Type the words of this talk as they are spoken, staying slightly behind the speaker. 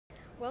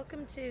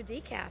Welcome to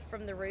Decaf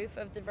from the roof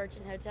of the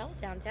Virgin Hotel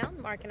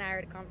downtown. Mark and I are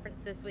at a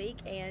conference this week,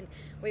 and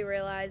we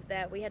realized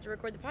that we had to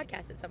record the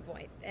podcast at some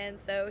point. And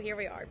so here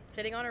we are,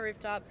 sitting on a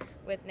rooftop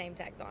with name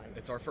tags on.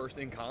 It's our first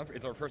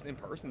It's our first in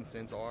person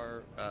since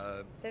our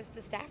since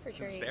the staff retreat.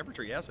 Since the staff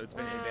retreat, yeah. So it's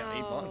been about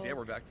 8 months. Yeah,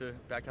 we're back to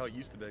how it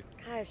used to be.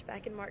 Gosh,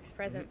 back in Mark's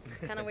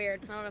presence. Kind of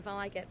weird. I don't know if I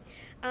like it.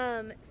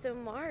 So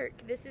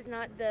Mark, this is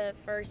not the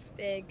first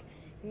big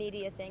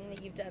media thing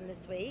that you've done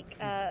this week,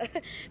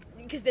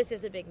 because this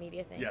is a big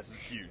media thing. Yes,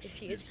 it's huge. It's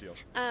huge. Deal.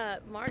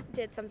 Mark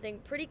did something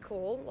pretty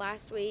cool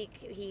last week.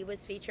 He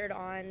was featured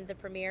on the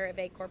premiere of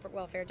a corporate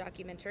welfare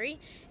documentary,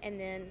 and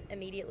then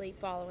immediately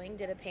following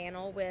did a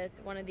panel with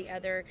one of the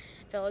other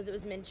fellows that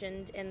was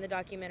mentioned in the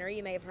documentary.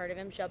 You may have heard of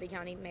him, Shelby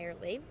County Mayor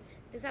Lee.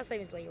 His last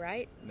name is Lee,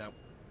 right? No.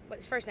 What,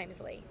 his first name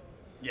is Lee?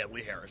 Yeah,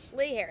 Lee Harris.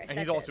 Lee Harris. And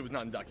he also was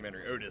not in the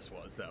documentary. Otis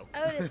was, though.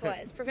 Otis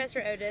was.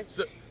 Professor Otis.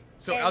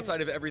 So outside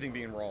of everything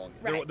being wrong,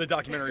 right. the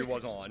documentary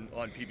was on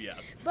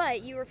PBS.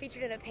 But you were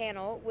featured in a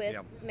panel with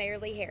Mayor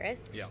Lee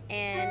Harris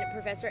and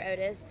Professor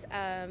Otis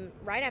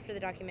right after the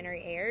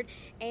documentary aired.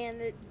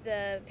 And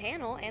the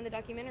panel and the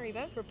documentary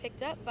both were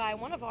picked up by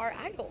one of our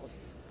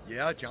idols.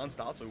 Yeah, John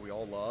Stossel, we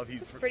all love.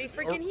 He's pretty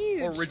freaking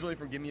huge. Originally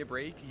from Give Me a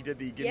Break. He did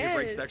the Give Me a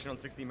Break section on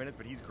 60 Minutes,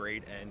 but he's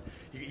great. And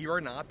he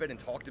wrote an op-ed and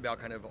talked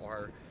about kind of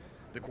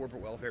the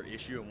corporate welfare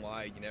issue and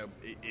why,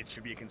 it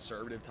should be a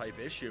conservative type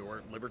issue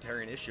or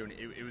libertarian issue. And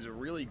it was a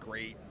really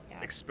great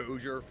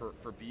exposure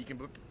for Beacon,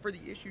 but for the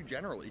issue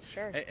generally.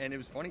 Sure. And it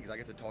was funny because I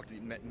got to talk to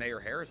Mayor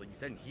Harris, like you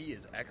said, and he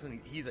is excellent.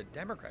 He's a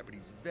Democrat, but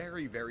he's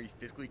very, very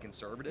fiscally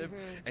conservative.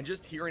 Mm-hmm. And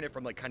just hearing it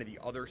from like kind of the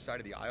other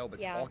side of the aisle,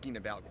 but talking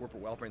about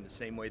corporate welfare in the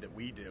same way that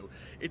we do,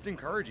 it's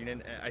encouraging.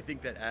 And I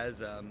think that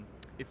as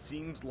it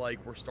seems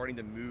like we're starting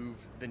to move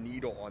the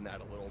needle on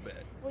that a little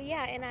bit. Well,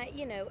 yeah, and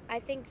I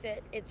think that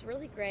it's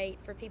really great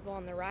for people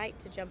on the right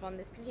to jump on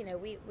this because,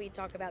 we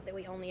talk about that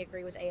we only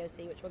agree with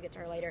AOC, which we'll get to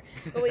her later,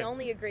 but we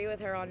only agree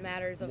with her on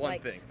matters of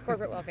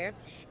corporate welfare.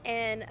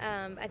 And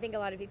I think a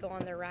lot of people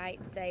on the right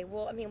say,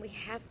 well, we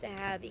have to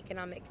have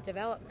economic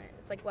development.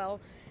 It's like,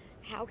 well,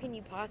 how can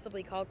you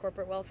possibly call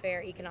corporate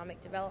welfare economic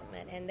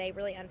development? And they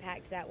really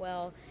unpacked that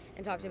well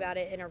and talked about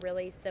it in a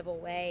really civil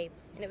way.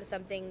 And it was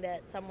something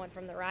that someone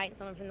from the right and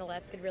someone from the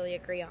left could really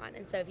agree on.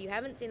 And so if you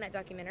haven't seen that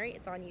documentary,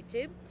 it's on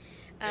YouTube.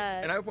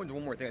 And I would point to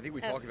one more thing. I think we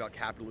talk about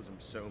capitalism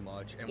so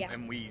much,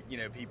 and we,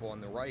 people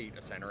on the right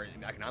of center,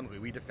 and economically,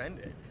 we defend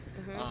it.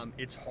 Mm-hmm.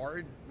 It's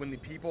hard when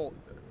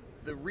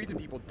the reason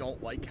people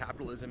don't like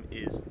capitalism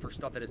is for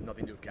stuff that has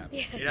nothing to do with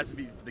capitalism. Yes. It has to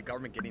be the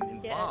government getting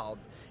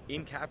involved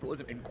in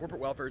capitalism, and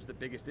corporate welfare is the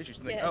biggest issue.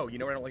 So like, what I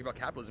don't like about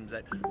capitalism is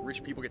that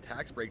rich people get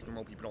tax breaks,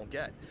 normal people don't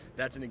get.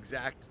 That's an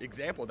exact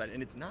example of that,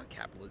 and it's not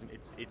capitalism.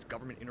 It's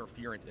government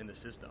interference in the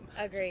system.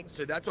 Agreed.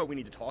 So that's what we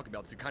need to talk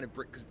about to kind of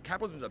because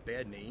capitalism is a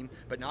bad name,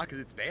 but not because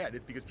it's bad.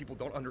 It's because people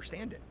don't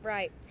understand it.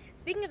 Right.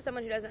 Speaking of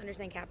someone who doesn't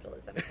understand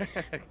capitalism,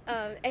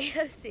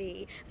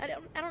 AOC.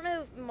 I don't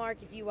know, Mark,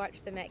 if you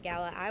watch the Met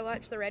Gala. I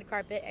watch the red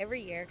carpet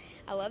every year.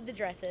 I love the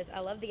dresses. I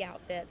love the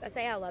outfits. I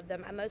say I love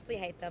them. I mostly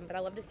hate them, but I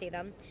love to see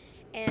them.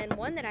 And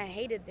one that I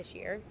hated this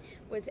year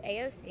was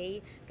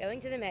AOC going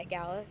to the Met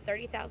Gala,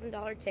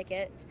 $30,000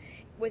 ticket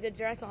with a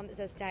dress on that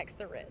says tax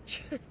the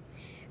rich.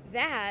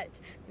 That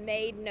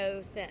made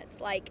no sense.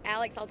 Like,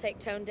 Alex, I'll take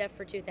tone deaf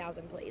for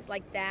 $2,000, please.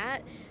 Like,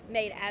 that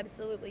made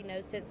absolutely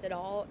no sense at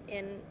all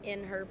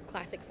in her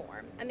classic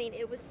form.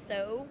 It was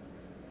so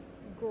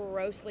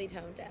grossly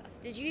tone deaf.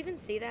 Did you even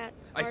see that,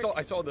 Mark?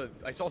 I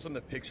saw some of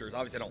the pictures.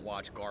 Obviously, I don't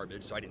watch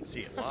garbage, so I didn't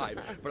see it live.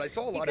 But I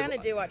saw a lot of. You kind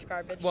of do watch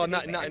garbage. Well,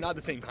 not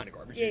the same kind of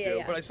garbage you do.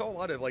 Yeah. But I saw a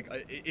lot of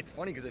it's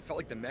funny because it felt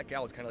like the Met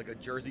Gala was kind of like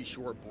a Jersey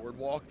Shore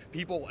boardwalk.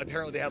 People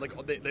apparently they had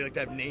they like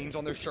to have names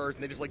on their shirts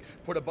and they just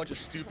put a bunch of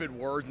stupid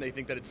words and they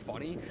think that it's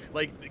funny.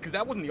 Because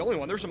that wasn't the only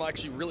one. There's some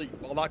actually really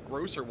a lot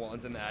grosser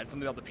ones than that.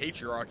 Something about the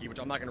patriarchy, which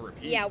I'm not going to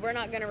repeat. Yeah, we're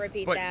not going to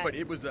repeat that. But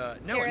it was no.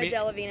 Cara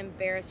Delevingne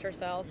embarrassed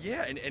herself.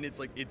 Yeah, and it's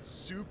like it's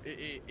soup.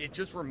 It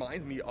just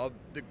reminds me of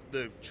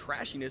the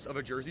trashiness of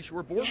a Jersey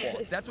Shore boardwalk.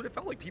 Yes. That's what it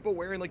felt like. People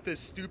wearing the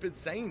stupid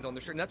sayings on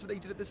their shirt, and that's what they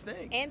did at this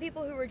thing. And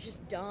people who were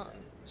just dumb,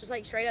 just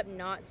straight up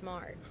not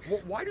smart.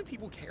 Well, why do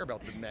people care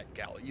about the Met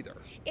Gala either?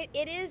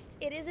 It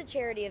is a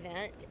charity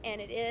event,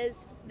 and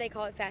they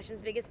call it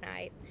Fashion's Biggest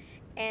Night.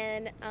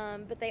 And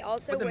but they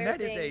also the wear Met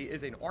things.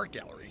 is an art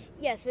gallery.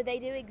 Yes, but they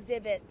do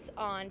exhibits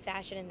on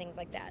fashion and things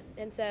like that,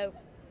 and so.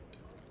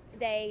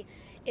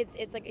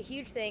 It's like a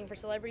huge thing for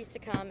celebrities to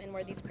come and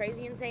wear these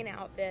crazy insane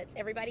outfits.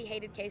 Everybody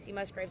hated Casey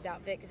Musgrave's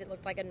outfit because it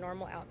looked like a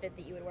normal outfit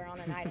that you would wear on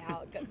a night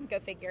out. Go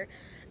figure.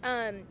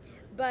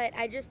 But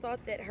I just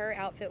thought that her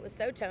outfit was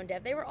so tone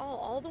deaf. They were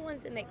all the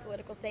ones that make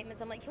political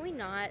statements. I'm like, can we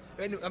not?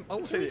 And I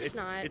will say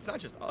that it's not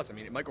just us.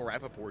 Michael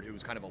Rappaport, who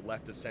was kind of a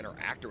left of center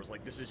actor, was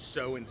like, this is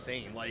so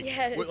insane.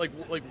 Yes.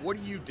 What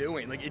are you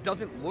doing? It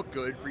doesn't look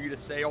good for you to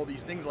say all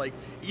these things.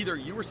 Either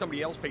you or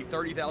somebody else paid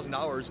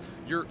 $30,000.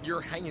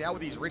 You're hanging out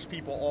with these rich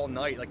people all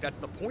night. That's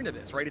the point of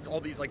this, right? It's all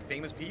these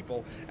famous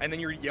people, and then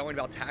you're yelling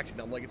about taxing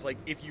them. It's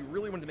if you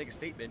really wanted to make a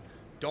statement,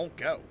 don't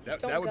go.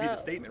 That would go. be the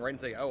statement, right? And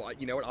say, oh,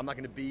 you know what? I'm not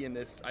going to be in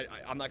this.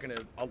 I'm not going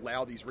to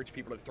allow these rich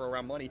people to throw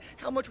around money.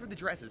 How much were the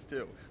dresses,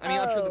 too? I mean,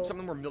 I'm sure that some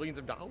of them were millions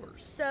of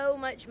dollars. So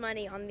much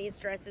money on these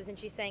dresses, and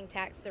she's saying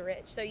tax the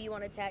rich. So you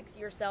want to tax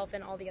yourself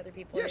and all the other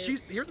people. Yeah,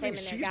 here's the thing.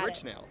 She's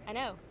rich now. I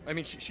know. I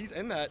mean, she's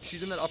in that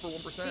upper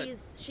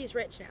 1%. She's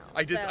rich now.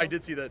 I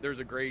did see that. There's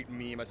a great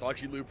meme. I saw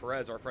actually Lou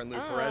Perez, our friend Lou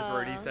Perez,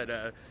 where he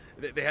said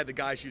they had the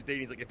guy she was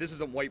dating. He's like, if this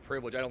isn't white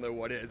privilege, I don't know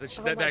what is.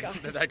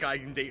 That guy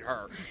can date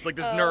her. It's like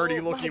this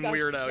nerdy looking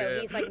weirdo. No,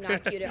 he's like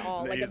not cute at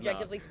all. Like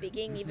objectively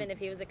speaking, even if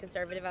he was a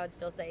conservative, I would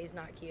still say he's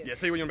not cute. Yeah,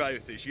 say what you want to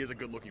say. She is a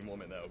good looking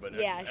woman though, but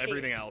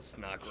everything else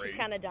not great. She's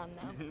kind of dumb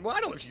though. Well,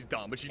 I don't know if she's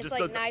dumb, but it's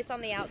like nice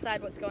on the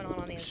outside. What's going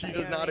on the inside? She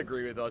does not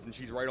agree with us, and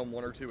she's right on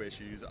one or two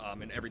issues,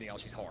 and everything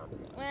else she's horrible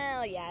on.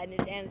 Well, yeah,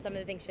 and some of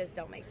the things she says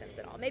don't make sense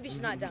at all. Maybe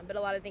she's not dumb, but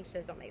a lot of things she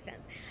says don't make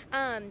sense.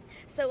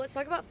 So let's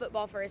talk about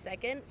football for a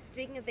second.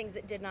 Speaking of things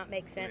that did not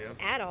make sense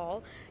at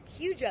all,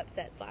 huge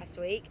upsets last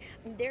week.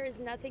 There is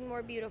nothing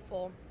more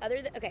beautiful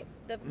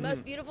the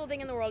most beautiful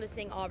thing in the world is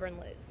seeing Auburn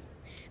lose.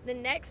 The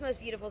next most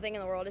beautiful thing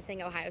in the world is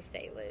seeing Ohio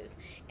State lose.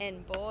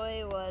 And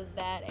boy, was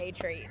that a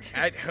treat.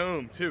 At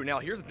home, too. Now,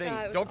 here's the thing.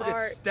 Don't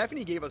forget,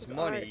 Stephanie gave us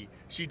money.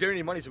 She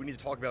donated money, so we need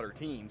to talk about her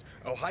teams.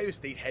 Ohio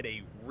State had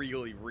a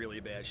really, really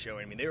bad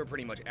showing. I mean, they were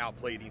pretty much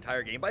outplayed the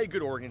entire game by a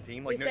good Oregon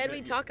team. Like, we said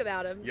we'd talk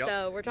about them,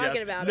 so we're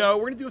talking about them. No,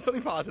 we're going to do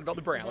something positive about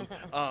the Browns.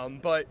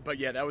 But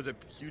yeah, that was a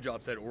huge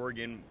upset.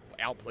 Oregon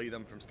outplay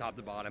them from top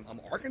to bottom.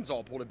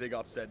 Arkansas pulled a big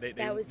upset. They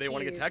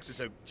want to get Texas,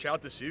 so shout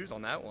out to Suze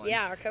on that one.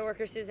 Yeah, our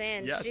coworker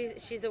Suzanne.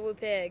 Yes. She's a woo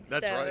pig.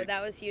 That's right.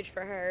 That was huge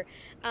for her.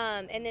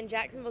 And then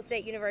Jacksonville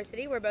State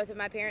University, where both of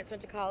my parents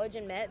went to college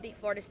and met, beat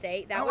Florida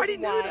State. That was I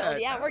didn't wild. Know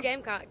that. Yeah, we're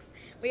Gamecocks.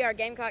 We are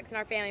Gamecocks in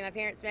our family. My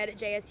parents met at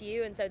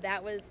JSU, and so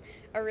that was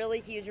a really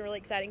huge and really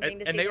exciting thing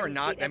to see. And they are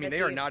not. I mean,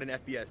 they are not an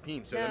FBS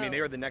team. So no. I mean, they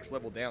are the next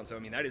level down. So I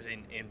mean, that is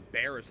an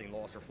embarrassing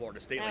loss for Florida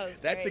State.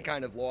 That's the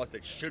kind of loss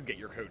that should get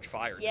your coach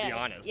fired. Yes, to be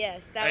honest.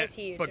 Yes, that was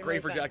huge. But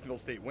great really for Jacksonville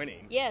State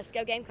winning. Yes,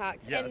 go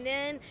Gamecocks. Yes. And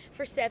then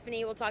for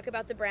Stephanie, we'll talk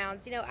about the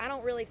Browns. You know, I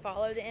don't really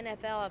follow the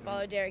NFL. I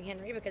follow Derrick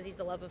Henry because he's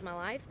the love of my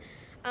life.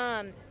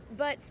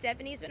 But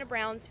Stephanie's been a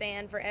Browns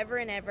fan forever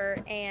and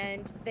ever,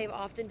 and they've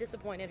often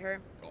disappointed her.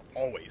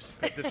 Always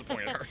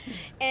disappointed her.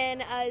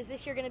 And is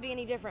this year going to be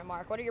any different,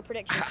 Mark? What are your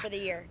predictions for the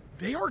year?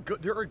 They are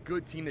good. They're a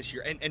good team this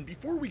year. And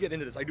before we get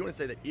into this, I do want to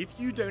say that if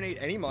you donate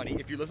any money,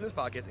 if you listen to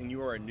this podcast and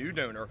you are a new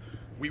donor,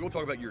 we will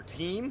talk about your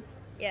team.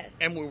 Yes.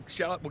 And we'll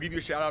give you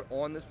a shout out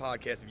on this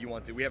podcast if you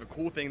want to. We have a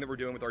cool thing that we're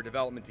doing with our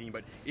development team,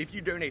 but if you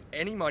donate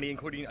any money,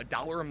 including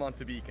 $1 a month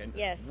to Beacon,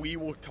 we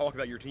will talk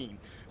about your team.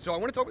 So I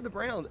want to talk about the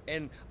Browns,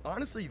 and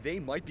honestly, they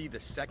might be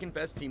the second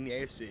best team in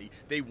the AFC.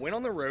 They went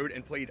on the road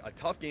and played a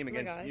tough game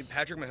against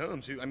Patrick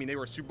Mahomes, who, I mean, they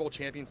were Super Bowl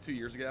champions 2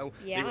 years ago.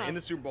 Yeah. They were in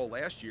the Super Bowl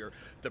last year.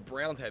 The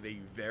Browns have a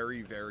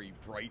very, very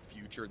bright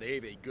future. They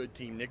have a good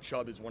team. Nick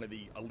Chubb is one of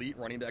the elite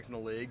running backs in the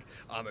league.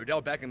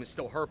 Odell Beckham is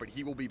still hurt, but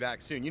he will be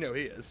back soon. You know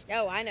he is.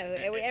 Oh, I know.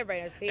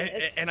 Everybody knows who he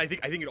is. And I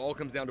think it all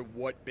comes down to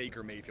what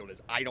Baker Mayfield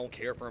is. I don't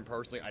care for him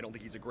personally. I don't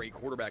think he's a great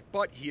quarterback,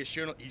 but he's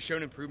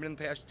shown improvement in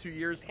the past 2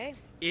 years. Okay.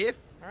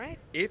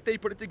 If they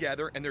put it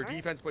together and their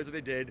defense plays what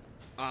they did,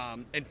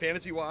 and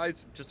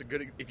fantasy-wise, just a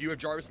good. If you have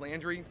Jarvis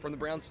Landry from the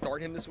Browns,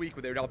 start him this week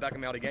with Odell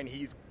Beckham out again.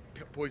 He's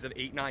poised at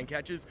 8-9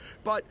 catches.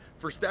 But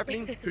for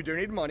Stephanie, who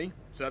donated money,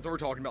 so that's what we're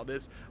talking about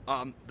this,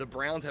 the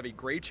Browns have a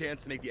great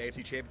chance to make the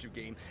AFC Championship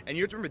game. And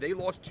you have to remember, they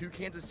lost to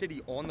Kansas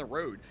City on the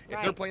road.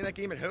 If they're playing that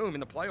game at home in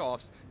the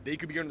playoffs, they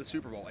could be going to the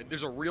Super Bowl.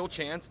 There's a real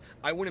chance.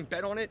 I wouldn't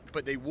bet on it,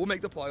 but they will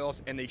make the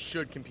playoffs, and they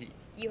should compete.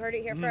 You heard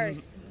it here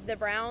first. The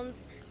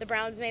Browns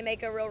may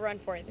make a real run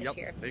for it this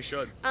year. They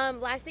should.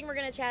 Last thing we're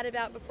going to chat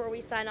about before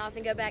we sign off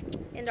and go back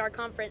into our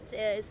conference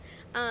is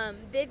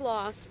big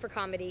loss for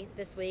comedy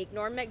this week.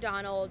 Norm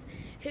Macdonald,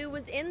 who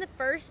was in the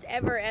first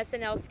ever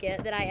SNL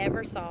skit that I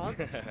ever saw.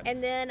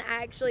 And then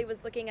I actually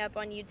was looking up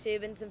on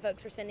YouTube, and some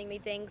folks were sending me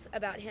things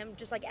about him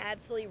just like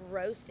absolutely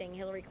roasting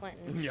Hillary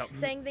Clinton.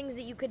 Saying things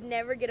that you could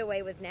never get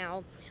away with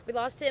now. We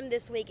lost him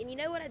this week. And you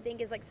know what I think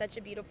is like such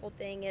a beautiful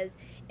thing is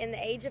in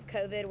the age of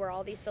COVID where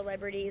all these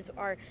celebrities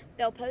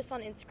they'll post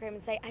on Instagram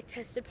and say, I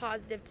tested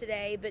positive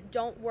today, but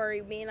don't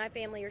worry, me and my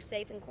family are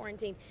safe in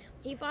quarantine.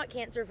 He fought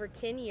cancer for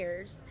 10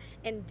 years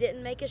and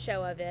didn't make a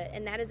show of it,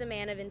 and that is a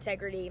man of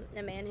integrity,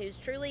 a man who's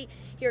truly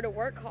here to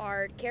work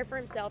hard, care for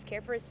himself,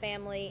 care for his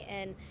family,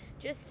 and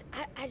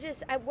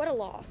what a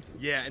loss.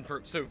 Yeah, and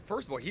so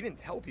first of all, he didn't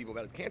tell people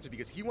about his cancer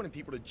because he wanted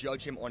people to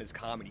judge him on his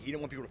comedy. He didn't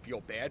want people to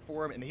feel bad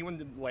for him, and he wanted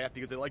them to laugh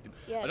because they liked him.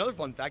 Yes. Another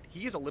fun fact,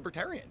 he is a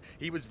libertarian.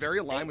 He was very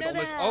aligned with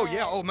almost.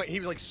 That. He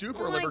was like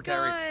super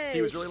libertarian.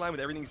 He was really aligned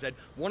with everything he said.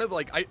 One of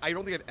I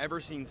don't think I've ever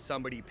seen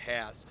somebody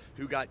pass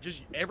who got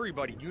just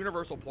everybody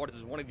universal plaudits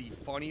as one of the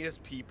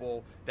funniest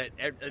people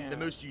the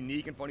most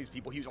unique and funniest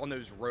people. He was on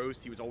those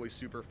roasts. He was always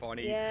super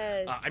funny.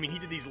 Yes. I mean, he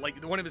did these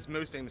one of his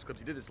most famous clips.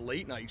 He did this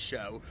late night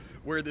show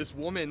where this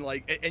woman,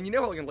 like, and you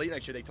know how like in late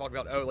night show they talk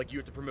about, oh, like you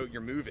have to promote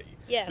your movie.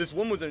 Yes. This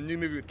woman was in a new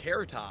movie with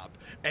Carrot Top,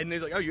 and they're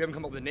like, oh, you haven't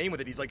come up with a name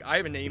with it. He's like, I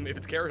have a name if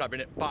it's Carrot Top,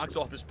 and it box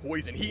office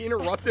poison. He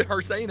interrupted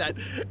her saying that,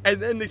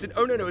 and then they said,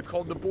 oh no, it's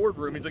called The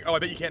Boardroom. He's like, oh, I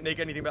bet you can't make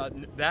anything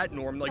about that,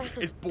 Norm. Like,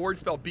 is board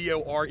spelled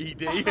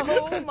B-O-R-E-D?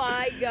 Oh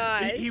my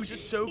gosh. He was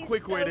just so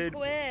quick-witted,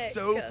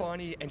 so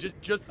funny, and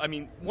just I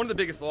mean, one of the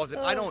biggest laws.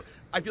 And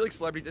I feel like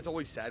celebrities, it's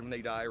always sad when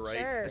they die, right?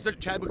 Sure. Especially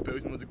Chadwick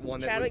Boseman was one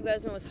that Chadwick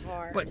Boseman was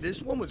hard. But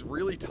this one was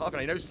really tough,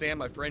 and I know Sam,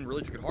 my friend,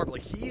 really took it hard. But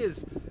like, he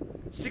is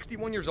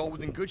 61 years old,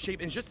 was in good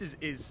shape, and just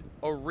is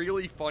a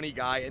really funny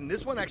guy. And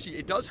this one actually,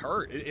 it does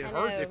hurt. It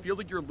hurts. It feels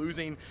like you're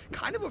losing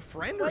kind of a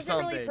friend or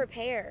something. Wasn't really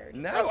prepared.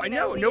 No, like, I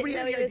know. Nobody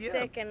had any idea. He was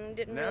sick and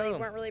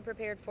weren't really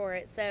prepared for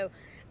it. So,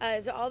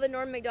 so all the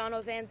Norm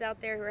Macdonald fans out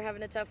there who are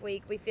having a tough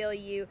week, we feel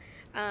you.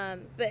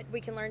 But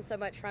we can learn so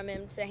much from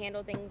him to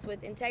handle things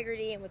with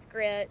integrity and with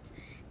grit,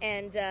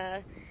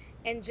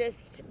 and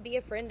just be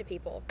a friend to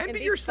people. And be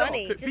be yourself.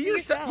 Funny. Just be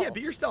yourself. Yeah,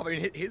 be yourself. I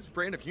mean, his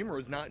brand of humor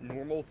is not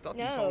normal stuff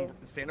you saw in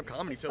stand-up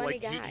comedy. So,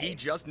 like, he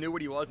just knew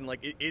what he was, and,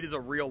 like, it is a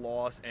real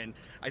loss. And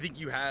I think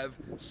you have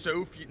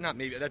so few,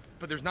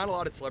 but there's not a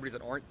lot of celebrities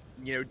that aren't,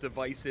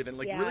 divisive and,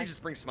 like, really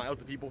just bring smiles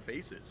to people's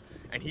faces.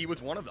 And he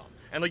was one of them.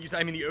 And like you said,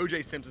 I mean, the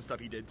O.J. Simpson stuff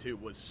he did, too,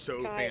 was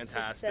so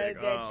fantastic. Just so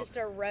good. Just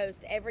a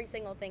roast. Every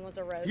single thing was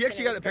a roast. He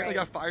actually apparently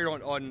got fired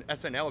on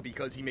SNL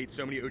because he made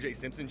so many O.J.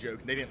 Simpson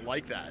jokes, and they didn't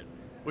like that.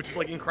 Which is,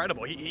 like,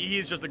 incredible. He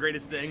is just the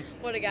greatest thing.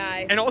 What a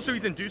guy. And also,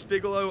 he's in Deuce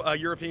Bigalow,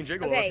 European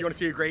Gigolo, if you want to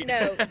see a great...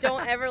 No,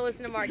 don't ever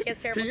listen to Mark. He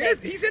has terrible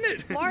taste. He's in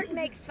it. Mark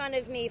makes fun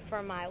of me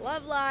for my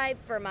love life,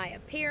 for my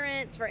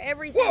appearance, for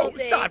every single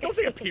thing. Whoa, stop. Don't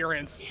say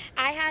appearance.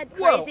 I had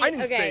crazy... Whoa, I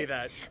didn't say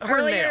that.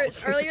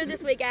 Earlier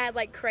this week, I had,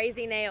 like,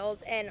 crazy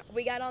nails, and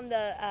we got on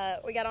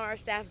our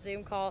staff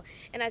Zoom call,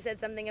 and I said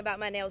something about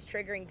my nails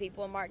triggering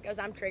people, and Mark goes,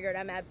 I'm triggered.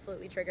 I'm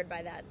absolutely triggered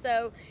by that.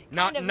 So,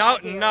 not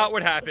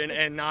what happened,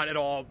 and not at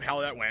all how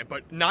that went,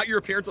 but not your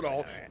appearance at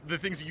all. The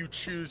things that you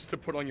choose to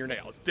put on your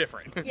nails,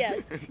 different.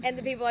 Yes, and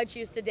the people I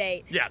choose to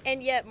date. Yes.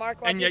 And yet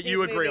Mark watches these movies. And yet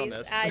you agree movies. on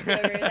this. I do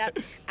agree with that.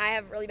 I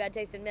have really bad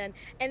taste in men.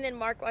 And then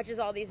Mark watches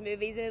all these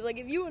movies and is like,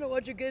 if you want to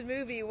watch a good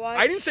movie, watch...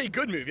 I didn't say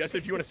good movie. I said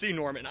if you want to see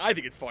Norman. I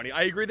think it's funny.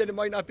 I agree that it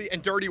might not be.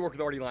 And Dirty Work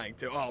with Artie Lang,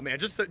 too. Oh, man,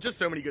 just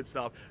so many good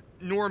stuff.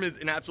 Norm is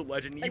an absolute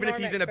legend. Even if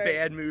he's in a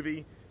bad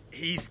movie,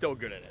 he's still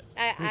good in it.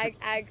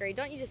 I agree.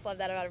 Don't you just love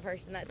that about a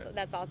person?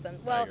 That's awesome.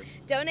 Well,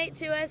 donate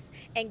to us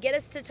and get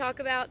us to talk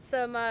about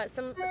some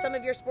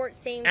of your sports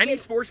teams. Any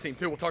sports team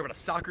too. We'll talk about a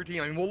soccer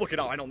team. I mean, we'll look it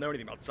up. I don't know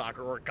anything about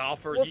soccer or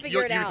golf. Or we'll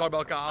figure it out. You talk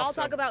about golf. I'll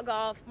talk about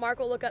golf. Mark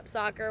will look up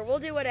soccer. We'll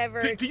do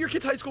whatever. Do your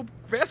kid's high school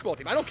basketball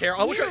team. I don't care.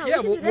 We'll look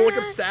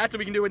up stats and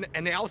we can do an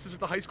analysis of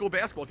the high school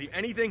basketball team.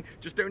 Anything.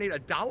 Just donate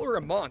 $1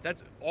 a month.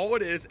 That's all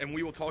it is, and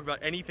we will talk about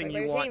anything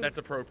you want. That's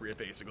appropriate,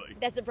 basically.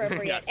 That's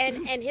appropriate. Yes.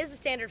 And his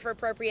standard for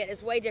appropriate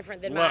is way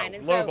different than mine.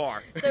 And low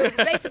bar. So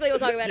basically, we'll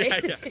talk about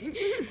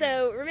it.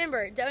 So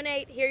remember,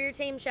 donate, hear your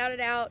team shout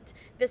it out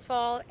this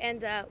fall,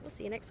 and we'll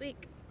see you next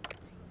week.